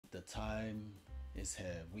The time is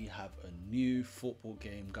here. We have a new football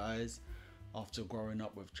game, guys. After growing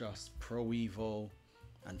up with just Pro Evo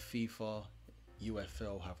and FIFA,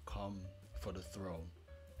 UFL have come for the throne.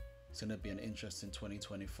 It's going to be an interesting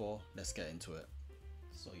 2024. Let's get into it.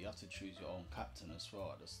 So you have to choose your own captain as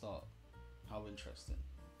well at the start. How interesting.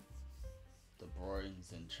 De Bruyne,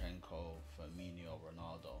 Zinchenko, Firmino,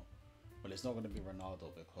 Ronaldo. Well, it's not going to be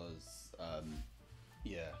Ronaldo because,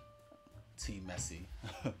 yeah, Team Messi.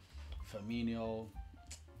 Firmino,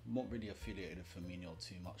 not really affiliated with Firmino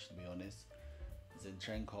too much, to be honest.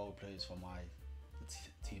 Zinchenko plays for my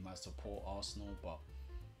team I support, Arsenal, but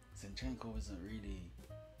Zinchenko isn't really,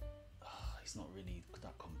 he's not really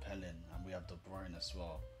that compelling. And we have De Bruyne as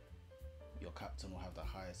well. Your captain will have the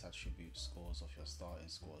highest attribute scores of your starting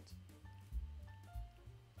squad.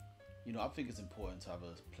 You know, I think it's important to have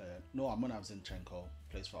a player. No, I'm gonna have Zinchenko,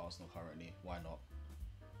 plays for Arsenal currently. Why not?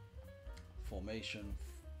 Formation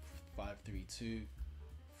 5-3-2,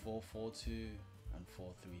 4-4-2, and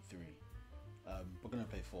 4-3-3. We're gonna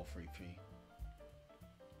play 4-3-3.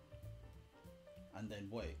 And then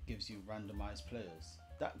what? It gives you randomized players.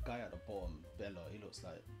 That guy at the bottom, Bella, he looks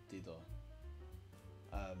like Dido.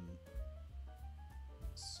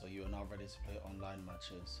 So you are now ready to play online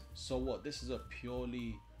matches. So what? This is a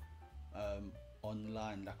purely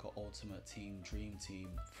online, like an ultimate team, dream team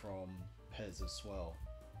from PES as well,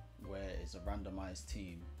 where it's a randomized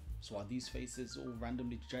team. So are these faces all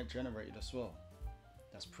randomly generated as well?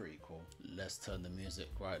 That's pretty cool. Let's turn the music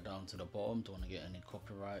right down to the bottom. Don't want to get any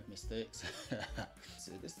copyright mistakes.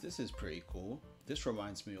 So this is pretty cool. This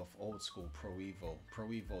reminds me of old school Pro Evo. Pro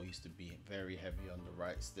Evo used to be very heavy on the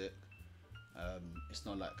right stick. It's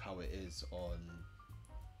not like how it is on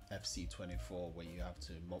FC24, where you have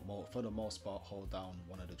to, for the most part, hold down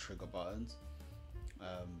one of the trigger buttons.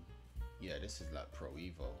 Yeah, this is like Pro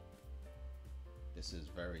Evo. This is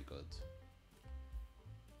very good.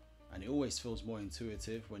 And it always feels more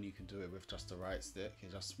intuitive when you can do it with just the right stick.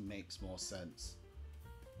 It just makes more sense.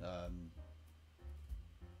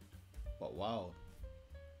 But wow,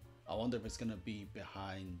 I wonder if it's gonna be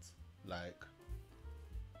behind, like,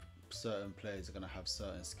 certain players are gonna have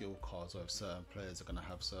certain skill cards, or if certain players are gonna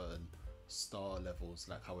have certain star levels,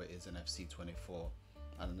 like how it is in FC24,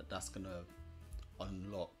 and that's gonna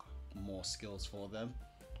unlock more skills for them,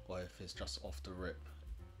 or if it's just off the rip,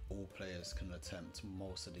 all players can attempt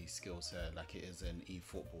most of these skills here, like it is in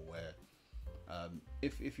eFootball, where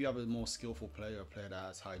if you have a more skillful player, a player that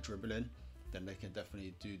has high dribbling, then they can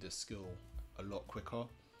definitely do the skill a lot quicker.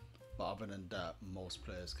 But other than that, most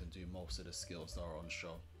players can do most of the skills that are on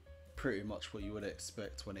show. Pretty much what you would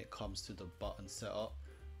expect when it comes to the button setup.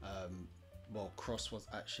 Well, cross was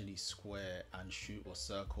actually square and shoot was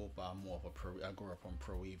circle, but I'm more of a I grew up on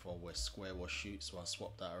Pro Evo where square was shoot, so I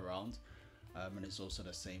swapped that around. And it's also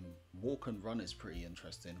the same. Walk and run is pretty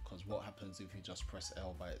interesting, because what happens if you just press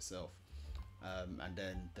L by itself? And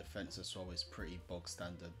then defense as well is pretty bog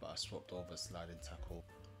standard, but I swapped over sliding tackle.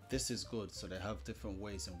 This is good. So they have different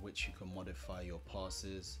ways in which you can modify your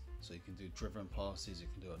passes. So you can do driven passes, you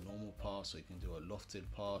can do a normal pass, or you can do a lofted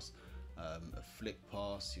pass, a flick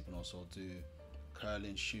pass. You can also do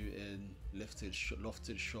curling shooting, lofted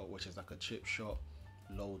shot, which is like a chip shot,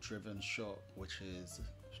 low driven shot, which is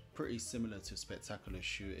pretty similar to spectacular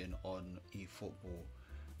shooting on eFootball,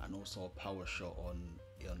 and also a power shot on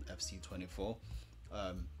FC24,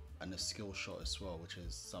 and a skill shot as well, which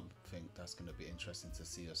is something that's going to be interesting to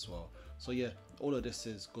see as well. So yeah, all of this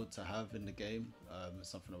is good to have in the game.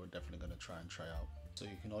 It's something that we're definitely going to try out. So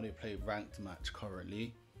you can only play ranked match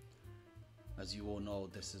currently. As you all know,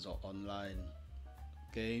 this is an online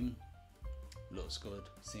game. Looks good.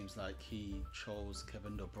 Seems like he chose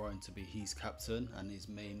Kevin De Bruyne to be his captain and his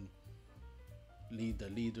main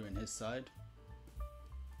leader in his side.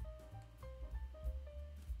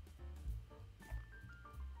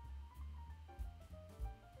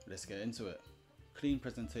 Let's get into it. Clean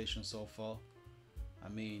presentation so far. I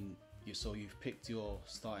mean, you've picked your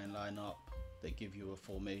starting lineup. They give you a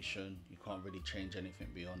formation. You can't really change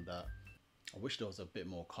anything beyond that. I wish there was a bit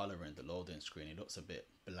more colour in the loading screen. It looks a bit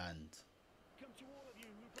bland.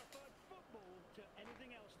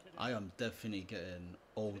 I am definitely getting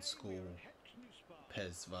old school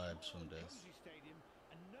PES vibes from this.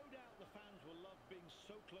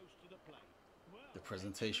 The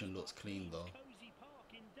presentation looks clean though.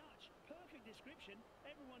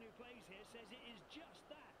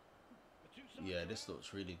 Yeah, this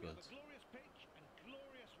looks really good. The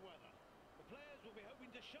players will be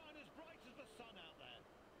hoping to shine as bright as the sun out there.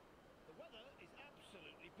 The weather is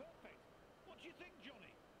absolutely perfect. What do you think,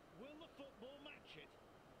 Johnny? Will the football match it?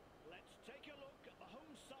 Let's take a look at the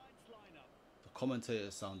home side's lineup. The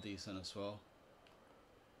commentators sound decent as well.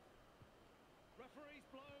 Referee's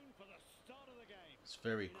blown for the start of the game. It's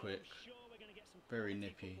very You know, quick, I'm sure we're going to get some very quality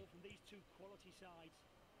nippy. football from these two quality sides.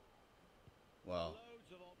 Wow, Loads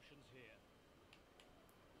of options here.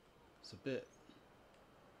 it's a bit.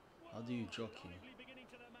 How do you Whoa, jockey? Lively beginning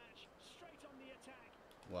to the match. Straight on the attack.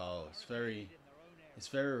 Wow, it's barricaded very, in their own area. it's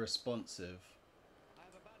very responsive. I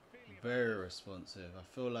have a bad feeling about Very this. responsive. I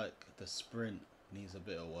feel like the sprint needs a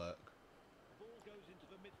bit of work, The ball goes into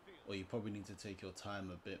the midfield. or you probably need to take your time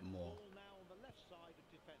a bit more. Ball now on the left side of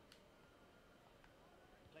defence.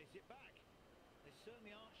 Plays it back. They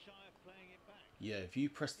certainly aren't shy of playing it back. Yeah, if you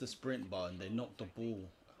press the sprint button, they knock the ball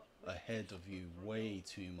ahead of you way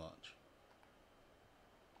too much.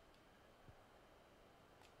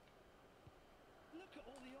 Look at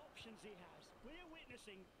all the options he has. We're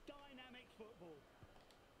witnessing dynamic football.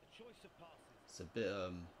 A choice of passes. It's a bit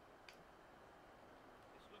This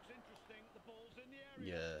looks interesting. The ball's in the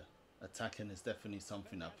area. yeah, attacking is definitely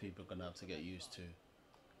something that people are gonna have to get used to.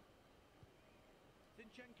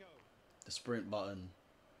 Zinchenko. The sprint button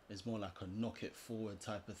is more like a knock it forward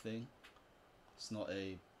type of thing. It's not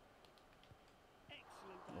a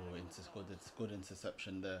Excellent. it's good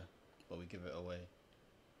interception there, but we give it away.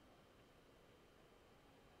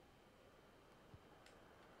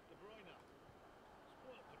 De Bruyne.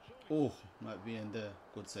 Spoiled for choice. Oh, might be in there.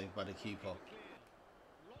 Good save by the keeper. Clear.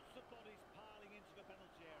 Lots of bodies piling into the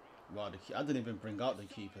penalty area. Wow, I didn't even bring out the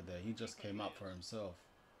keeper there. He just came out for himself,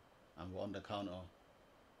 and we're on the counter.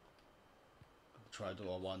 Try to do a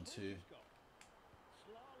 1-2. Slaloms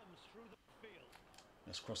through the field.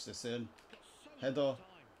 Let's cross this in. Got so much Header. time.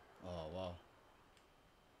 Oh wow.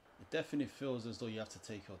 It definitely feels as though you have to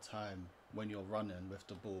take your time when you're running with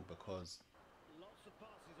the ball, because Lots of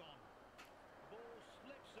passes on. Ball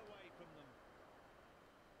slips away from them.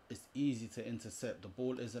 it's easy to intercept. The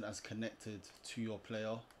ball isn't as connected to your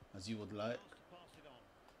player as you would like. Chance to pass it on.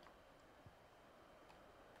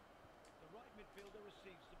 The right midfielder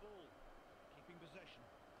receives the ball, keeping possession.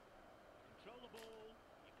 You control the ball, you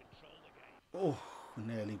control the game. Oh,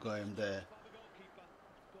 nearly got him there. By the goalkeeper,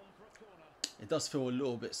 gone for a corner. It does feel a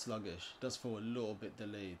little bit sluggish. It does feel a little bit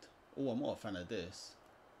delayed. Oh, I'm not a fan of this.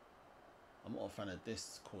 I'm not a fan of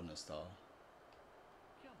this corner style.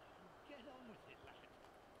 Come on, get on with it, lad.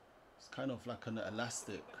 It's kind of like an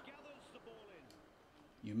elastic. But gathers the ball in.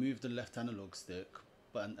 You move the left analog stick,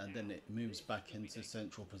 but and then it moves back into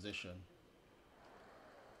central position.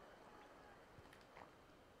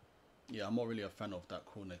 Yeah, I'm not really a fan of that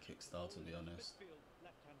corner kick style, to be honest. Midfield,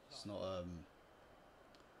 left-hand It's side. not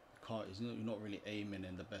you're not really aiming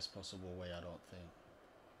in the best possible way, I don't think.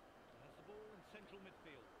 Has the ball in central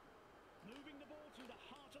midfield. Moving the ball to the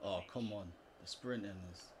heart of Oh, the pitch. come on. The sprinting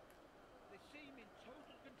is They seem in total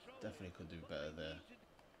control. definitely could do but better they there. need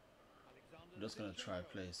to- Alexander I'm just going to try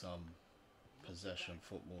Zinchenko. play some Knocks it possession back.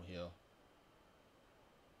 football here.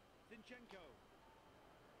 Zinchenko.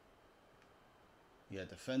 Yeah,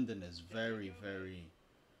 defending is very, very...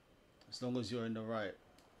 As long as you're in the right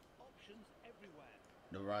Options everywhere.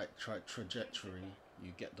 trajectory,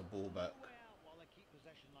 you get the ball back. No way out while they keep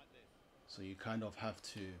possession like this. So you kind of have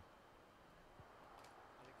to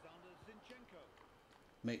Alexander Zinchenko.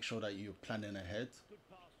 make sure that you're planning ahead. Good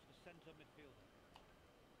pass to the centre midfielder.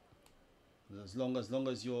 As long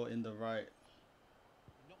as you're in the right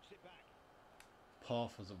He knocks it back.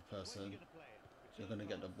 path as a Where's person, he going to play it? you're Return going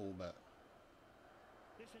to get the pass. ball back.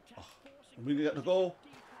 This attack forcing Are we going to get the goal?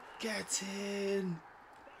 deep. Get in!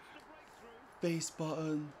 That's the breakthrough. Base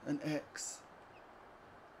button and X.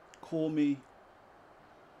 Call me.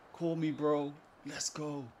 Call me, bro. Let's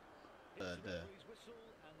go. Hits the There. referee's whistle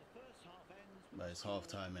and the first half ends with But a it's score. half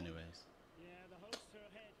time anyways. Yeah, the hosts are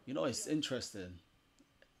ahead. You know, it's interesting.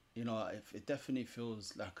 You know, it definitely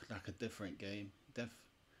feels like a different game.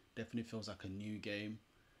 Definitely feels like a new game.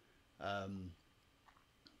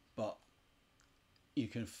 But you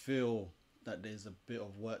can feel that there's a bit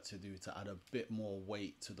of work to do to add a bit more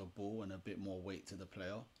weight to the ball and a bit more weight to the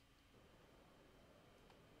player.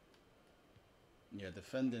 Yeah,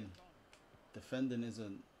 defending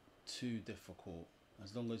isn't too difficult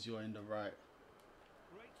as long as you're in the right.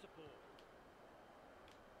 Great support.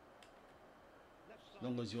 Left As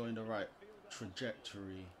long side as you're in the right midfielder.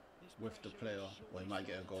 trajectory This with the pressure player, is or you surely might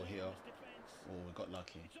get a goal starting to here. test defence. Oh, we got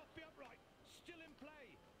lucky. It's off the upright. Still in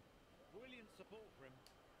play. Brilliant support for him.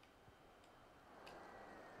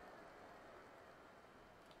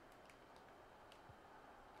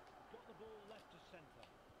 Got the ball left to centre.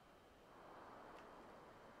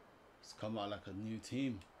 It's come out like a new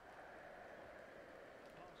team.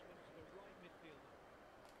 Pass went to the right midfielder.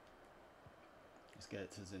 Let's get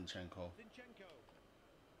it to Zinchenko. Zinchenko.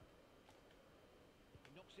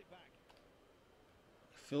 knocks it back.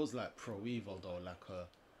 It feels like Pro Evo though, like a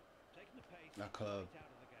Taking the pace like right a out of the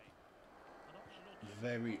game. An option or two.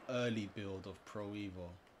 very early build of Pro Evo.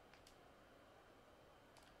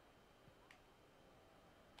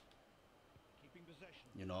 Keeping possession.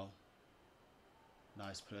 You know,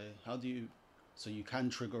 nice play. How do you? So you can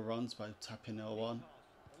trigger runs by tapping L1. Pass.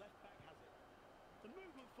 The left back has it. The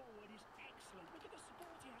movement forward is excellent. Look at the support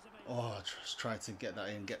he has available. Oh, just try to get that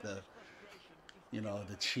in, get the, Frustration. you know,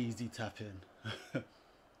 the cheesy tap in.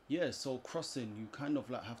 Yeah, so crossing, you kind of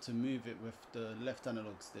like have to move it with the left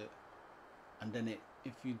analog stick, and then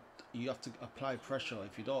if you have to apply pressure.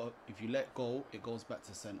 If you let go, it goes back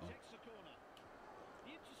to center. Takes the corner.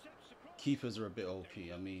 He intercepts the cross. Keepers are a bit OP.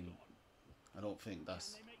 I mean, I don't think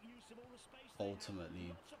that's They make use of all the space they have. ultimately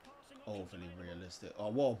Lots of passing options overly available. realistic. Oh,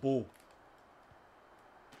 what a ball!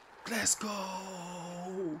 Let's go!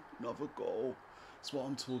 Another goal. That's what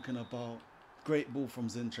I'm talking about. Great ball from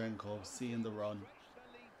Zinchenko. Seeing the run. Stretch their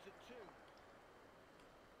lead to 2.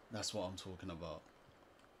 That's what I'm talking about.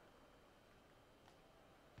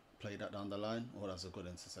 Play that down the line. Oh, that's a good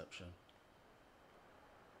interception.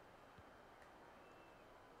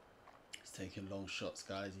 He's taking long shots,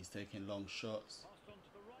 guys. He's taking long shots. Passed on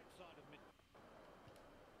to the right side of mid.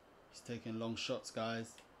 He's taking long shots,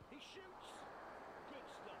 guys. He shoots. Good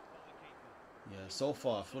stuff by the keeper. Yeah, so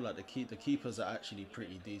far I feel like the keepers are actually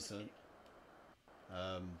pretty decent.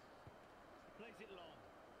 Plays it long.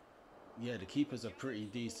 Yeah, the keepers are pretty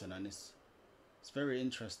decent, and it's very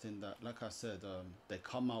interesting that, like I said, they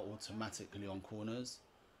come out automatically on corners.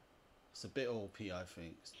 It's a bit OP, I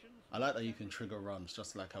think. I like that you can trigger runs,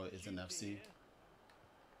 just like how it is in FC.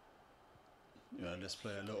 Yeah, let's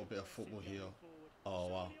play a little bit of football here. Oh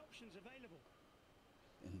wow, Many options available.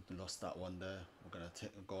 and lost that one there. We're gonna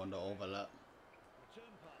go on the overlap.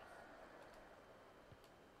 Return pass.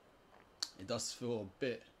 It does feel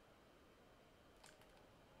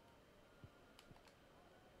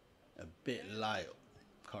a bit light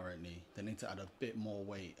currently. They need to add a bit more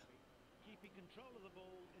weight. Keeping control of the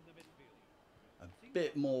ball in the midfield. A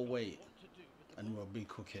bit more weight, What to do with the and we'll be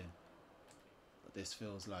cooking. But this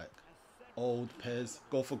feels like has set old Pez.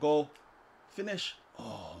 Go for goal. Finish.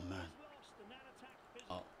 Oh man. Lost and that attack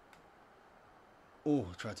fizzled. Oh,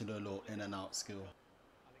 try to do a little in and out skill.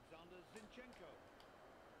 Alexander Zinchenko.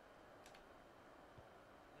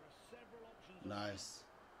 There are several options. Nice.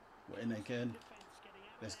 We're in again. Defense getting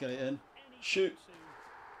out of Let's their get it in. any Shoot. soon.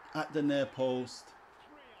 At the near post. 3 up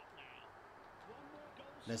now. One more goal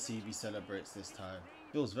Let's see if he scored. celebrates this time.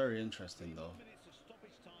 Feels very interesting though. Minutes of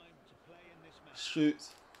stoppage time to play in this match.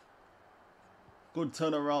 Shoots. Good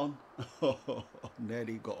turnaround.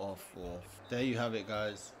 Nearly got off fourth. There you have it,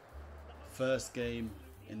 guys. First game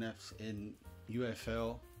in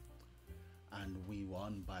UFL, and we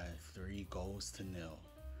won by 3 goals to 0.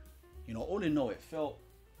 You know, all in all, it felt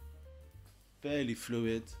fairly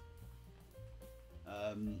fluid.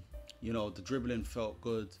 You know, the dribbling felt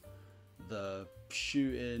good, the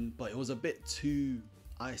shooting, but it was a bit too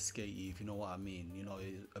ice skatey, if you know what I mean. You know,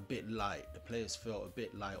 a bit light. The players felt a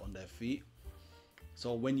bit light on their feet.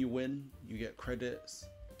 So when you win, you get credits.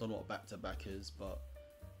 Don't know what back-to-back is, but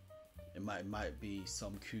it might be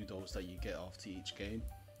some kudos that you get after each game,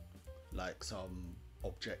 like some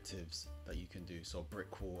objectives that you can do. So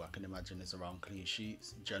brick wall, I can imagine, is around clean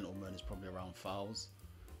sheets. Gentleman is probably around fouls.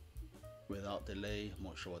 Without delay, I'm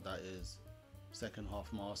not sure what that is. Second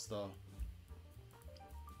half master.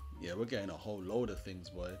 Yeah, we're getting a whole load of things,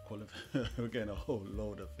 boy. We're getting a whole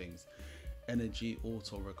load of things. Energy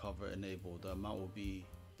auto recover enabled. The amount will be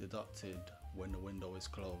deducted when the window is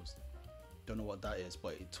closed. Don't know what that is,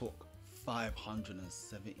 but it took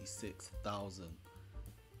 576,000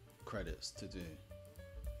 credits to do.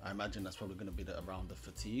 I imagine that's probably going to be around the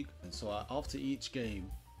fatigue. And so after each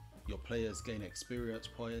game, your players gain experience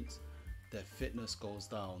points, their fitness goes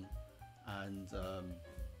down, and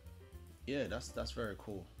yeah, that's very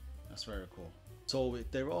cool. That's very cool. So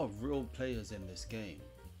there are real players in this game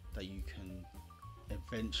that you can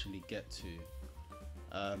eventually get to.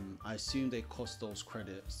 I assume they cost those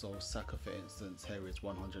credits. So Saka, for instance, here is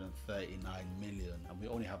 139 million, and we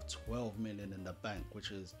only have 12 million in the bank,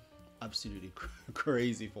 which is absolutely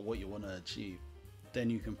crazy for what you want to achieve. Then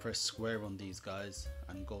you can press square on these guys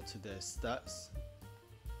and go to their stats.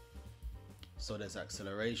 So there's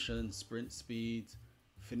acceleration, sprint speed,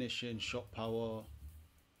 finishing, shot power,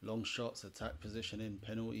 long shots, attack positioning,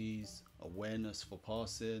 penalties, awareness for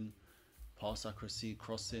passing, pass accuracy,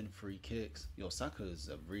 crossing, free kicks. Yo, Saka is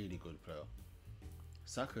a really good player.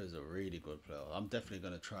 Saka is a really good player. I'm definitely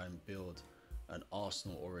going to try and build an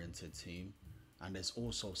Arsenal oriented team. And there's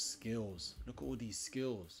also skills. Look at all these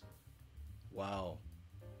skills. Wow.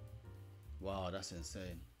 Wow, that's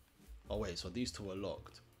insane. Oh wait, so these two are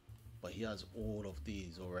locked, but he has all of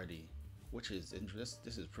these already, which is interesting.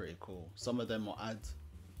 This is pretty cool. Some of them will add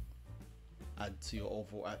to your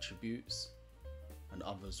overall attributes, and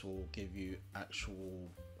others will give you actual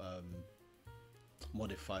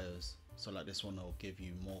modifiers. So like this one will give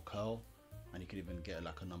you more curl, and you can even get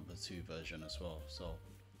like a number 2 version as well. So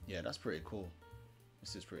yeah, that's pretty cool.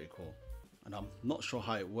 This is pretty cool. And I'm not sure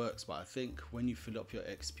how it works, but I think when you fill up your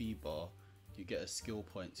XP bar, you get a skill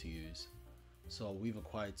point to use. So we've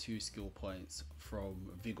acquired 2 skill points from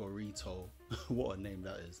Vigorito. What a name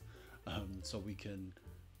that is. So we can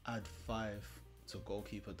add 5 to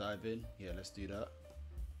goalkeeper diving. Yeah, let's do that.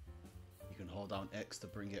 You can hold down X to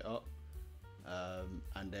bring it up.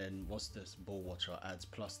 And then what's this? Ball watcher adds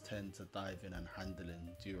 +10 to diving and handling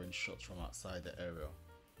during shots from outside the area.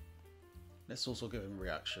 Let's also give him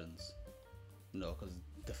reactions. No, because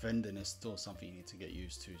defending is still something you need to get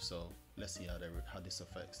used to. So let's see how this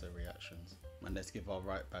affects their reactions. And let's give our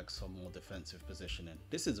right back some more defensive positioning.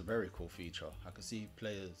 This is a very cool feature. I can see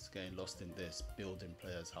players getting lost in this, building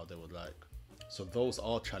players how they would like. So those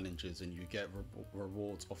are challenges, and you get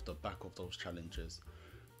rewards off the back of those challenges.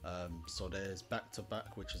 So there's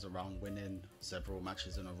back-to-back, which is around winning several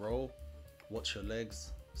matches in a row. Watch your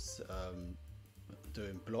legs,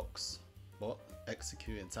 doing blocks,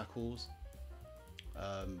 executing tackles.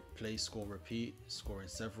 Play, score, repeat, scoring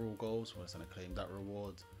several goals. We're going to claim that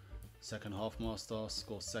reward. Second half master,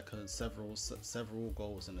 score several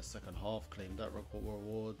goals in the second half, claim that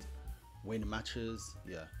reward. Win matches,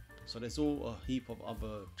 yeah. So there's all a heap of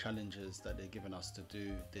other challenges that they're giving us to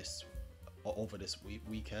do this over this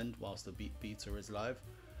weekend whilst the beta is live.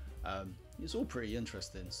 It's all pretty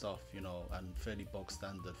interesting stuff, you know, and fairly bog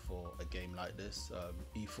standard for a game like this.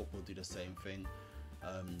 eFootball do the same thing.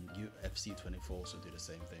 UFC 24 also do the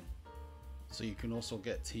same thing. So you can also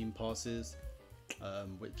get team passes,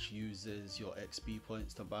 which uses your XP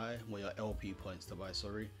points to buy, or your LP points to buy,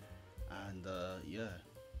 sorry. And yeah,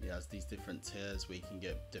 it has these different tiers where you can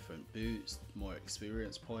get different boots, more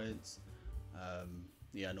experience points,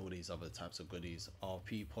 yeah, and all these other types of goodies.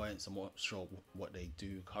 RP points, I'm not sure what they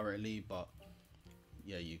do currently, but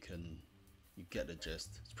yeah, you get the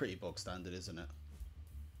gist. It's pretty bog standard, isn't it?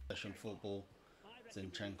 Session football.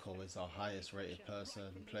 Zinchenko is our highest rated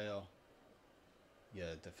player.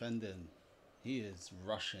 Yeah, defending, he is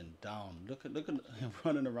rushing down. Look at him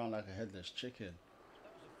running around like a headless chicken.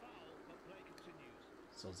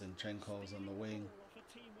 So Zinchenko's on the wing.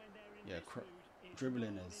 Yeah,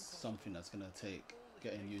 dribbling is something that's gonna take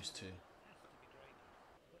getting used to.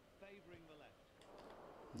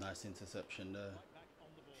 Nice interception there.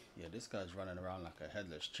 Yeah, this guy's running around like a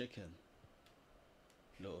headless chicken.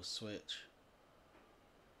 Little switch.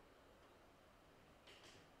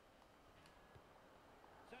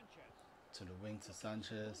 To the wing to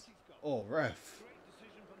Sanchez. Oh, ref.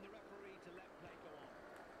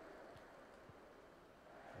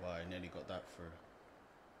 Wow, I nearly got that through.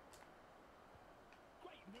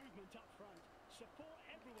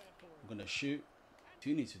 I'm gonna shoot. Do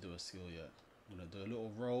you need to do a skill yet? I'm gonna do a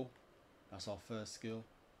little roll. That's our first skill.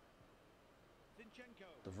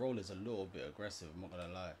 The roll is a little bit aggressive, I'm not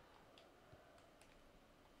gonna lie.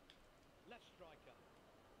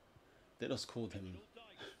 They just called him.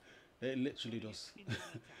 They literally just.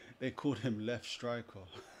 They called him left striker.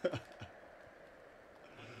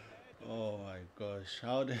 Oh my gosh!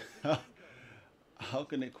 How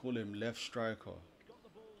can they call him left striker?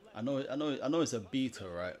 I know it's a beta,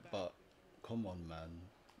 right? But come on, man.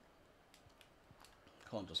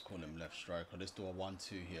 Can't just call him left striker. Let's do a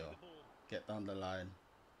 1-2 here. Get down the line.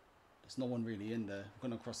 There's no one really in there. I'm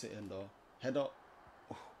gonna cross it in though. Head up.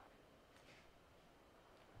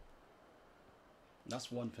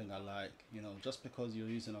 That's one thing I like. You know, just because you're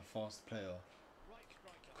using a fast player,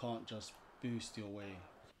 can't just boost your way.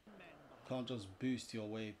 Can't just boost your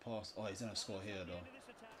way past. Oh, he's gonna score here though.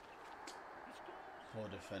 Poor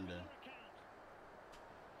defending.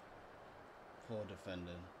 Poor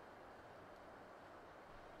defending.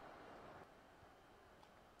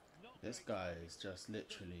 This guy is just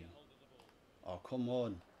literally. Oh, come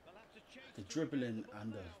on. The dribbling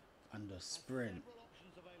and the sprint.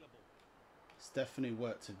 It's definitely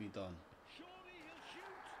work to be done.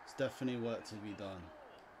 It's definitely work to be done.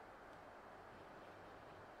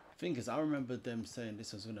 Thing is, I remember them saying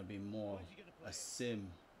this was going to be more a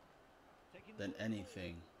sim than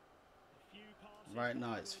anything. Right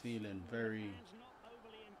now it's feeling very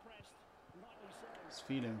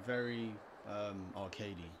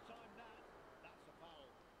arcadey.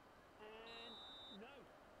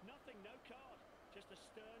 No card, just a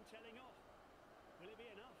stern telling off. Will it be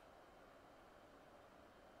enough?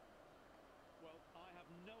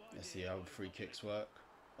 no Let's idea see how what he free wants kicks next. work.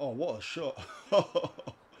 Oh, what a shot.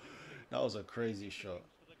 That was a crazy shot.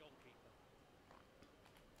 For the goalkeeper.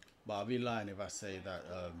 But I'll be lying if I say Thanks that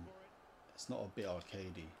for going for it. it's not a bit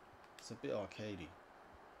arcadey. It's a bit arcadey.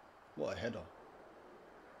 What a header.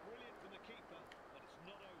 Brilliant from the keeper, but it's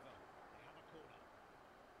not over. They have a corner.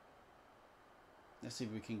 Let's see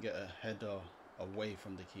if we can get a header away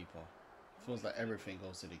from the keeper. Feels like Nice everything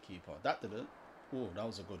goes to the keeper. That didn't. Oh, that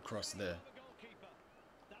was a good cross there. the goalkeeper.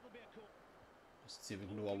 That'll be a corner. Let's see if we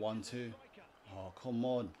can do a 1-2. Oh, come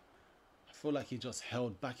on. I feel like he just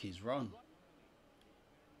held back his run.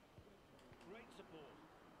 Great support.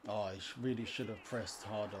 Oh, he really should have pressed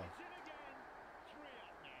harder. It's in again. 3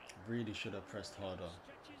 up now. Really should have pressed harder.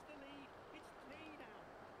 Stretches the lead. It's 3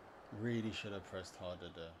 now. Really should have pressed harder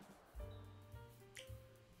there.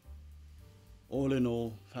 All in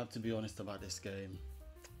all, I have to be honest about this game.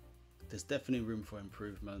 There's definitely room for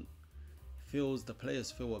improvement. The players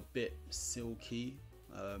feel a bit silky.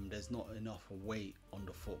 There's not enough weight on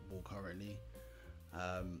the football currently.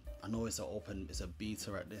 I know it's a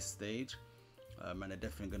beta at this stage, and they're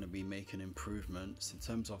definitely going to be making improvements in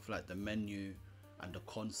terms of like the menu and the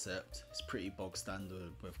concept. It's pretty bog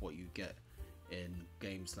standard with what you get in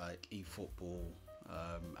games like eFootball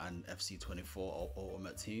and FC24 or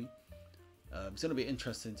Ultimate Team. It's going to be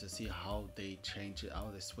interesting to see how they change it,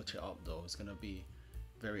 how they switch it up though. It's going to be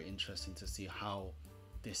very interesting to see how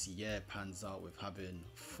this year pans out with having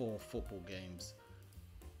 4 football games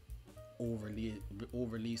all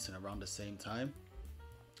releasing around the same time.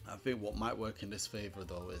 I think what might work in this favor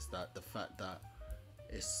though is that the fact that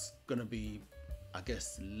it's going to be, I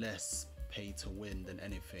guess, less pay to win than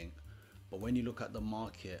anything. But when you look at the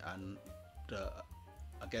market and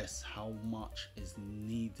I guess how much is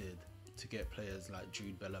needed to get players like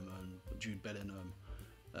Jude Bellingham,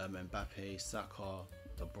 Mbappe, Saka,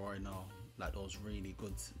 De Bruyne, like those really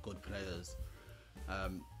good players,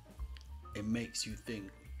 it makes you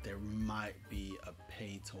think there might be a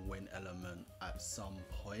pay to win element at some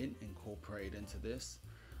point incorporated into this,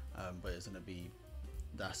 but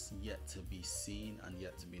that's yet to be seen and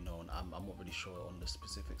yet to be known. I'm not really sure on the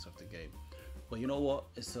specifics of the game, but you know what,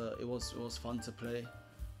 it was fun to play.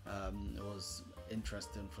 It was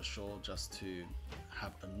interesting for sure just to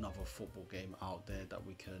have another football game out there that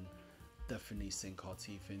we can definitely sink our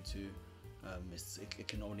teeth into. It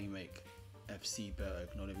can only make FC better,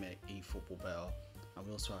 it can only make eFootball better, and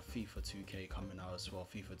we also have FIFA 2K coming out as well,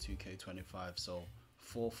 FIFA 2K25. So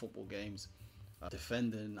 4 football games.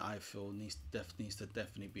 Defending, I feel needs to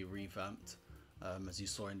definitely be revamped. As you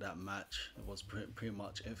saw in that match, it was pretty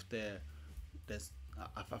much, I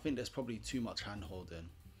think there's probably too much hand holding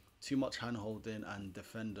and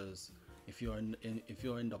defenders, if you're in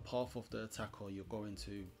the path of the attacker, you're going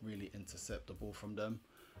to really intercept the ball from them.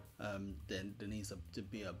 Then there needs to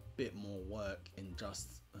be a bit more work in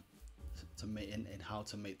how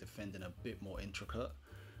to make defending a bit more intricate,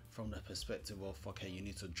 from the perspective of, okay, you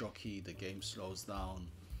need to jockey, the game slows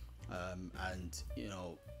down, and you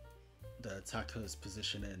know, the attacker's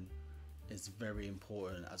positioning is very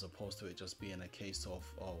important, as opposed to it just being a case of,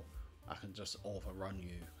 oh, I can just overrun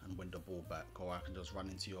you and win the ball back, or I can just run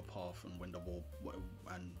into your path and win the ball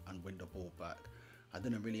back. I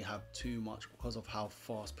didn't really have too much, because of how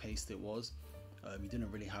fast paced it was. You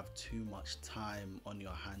didn't really have too much time on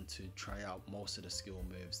your hand to try out most of the skill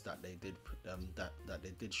moves that they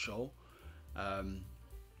did show.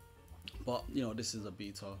 But you know, this is a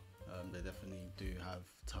beta. They definitely do have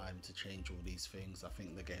time to change all these things. I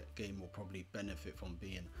think the game will probably benefit from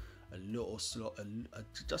being a little slow,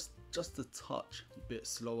 just a touch bit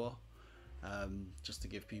slower, just to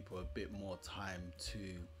give people a bit more time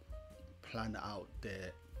to plan out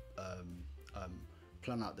their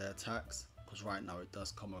attacks, because right now it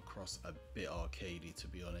does come across a bit arcadey, to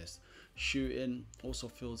be honest. Shooting also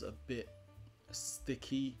feels a bit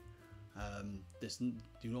sticky.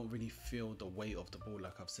 You don't really feel the weight of the ball,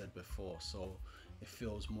 like I've said before, so it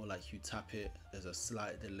feels more like you tap it, there's a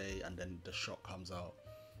slight delay, and then the shot comes out.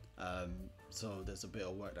 So there's a bit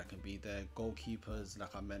of work that can be there. Goalkeepers,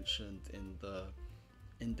 like I mentioned in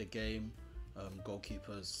the game,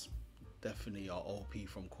 goalkeepers definitely are OP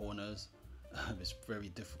from corners. It's very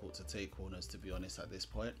difficult to take corners, to be honest, at this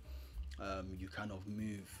point. You kind of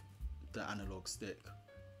move the analog stick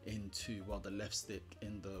into, well, the left stick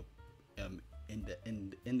in the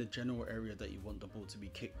general area that you want the ball to be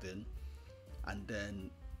kicked in, and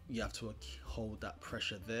then you have to hold that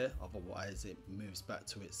pressure there, otherwise it moves back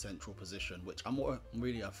to its central position, which I'm not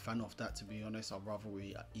really a fan of that, to be honest. I'd rather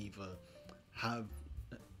we either have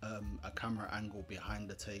a camera angle behind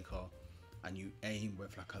the taker and you aim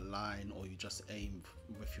with like a line, or you just aim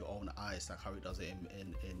with your own eyes, like how it does it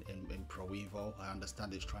in Pro Evo. I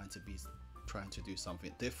understand it's trying to do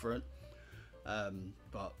something different,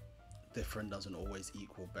 but different doesn't always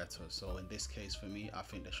equal better. So in this case for me, I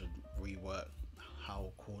think they should rework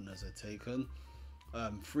how corners are taken.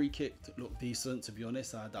 Free kick looked decent, to be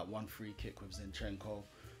honest. I had that one free kick with Zinchenko.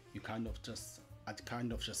 I kind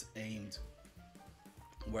of just aimed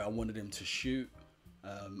where I wanted him to shoot.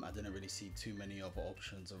 I didn't really see too many other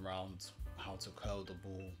options around how to curl the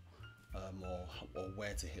ball, or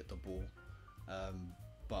where to hit the ball.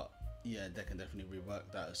 But yeah, they can definitely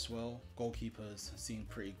rework that as well. Goalkeepers seem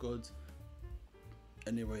pretty good.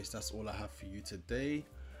 Anyways, that's all I have for you today.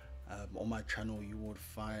 On my channel you would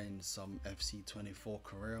find some FC24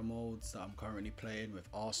 career modes that I'm currently playing with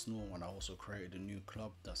Arsenal, and I also created a new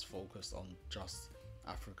club that's focused on just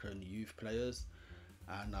African youth players,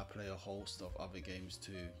 and I play a host of other games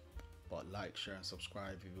too. But like, share and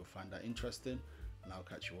subscribe if you'll find that interesting, and I'll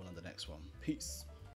catch you all on the next one. Peace.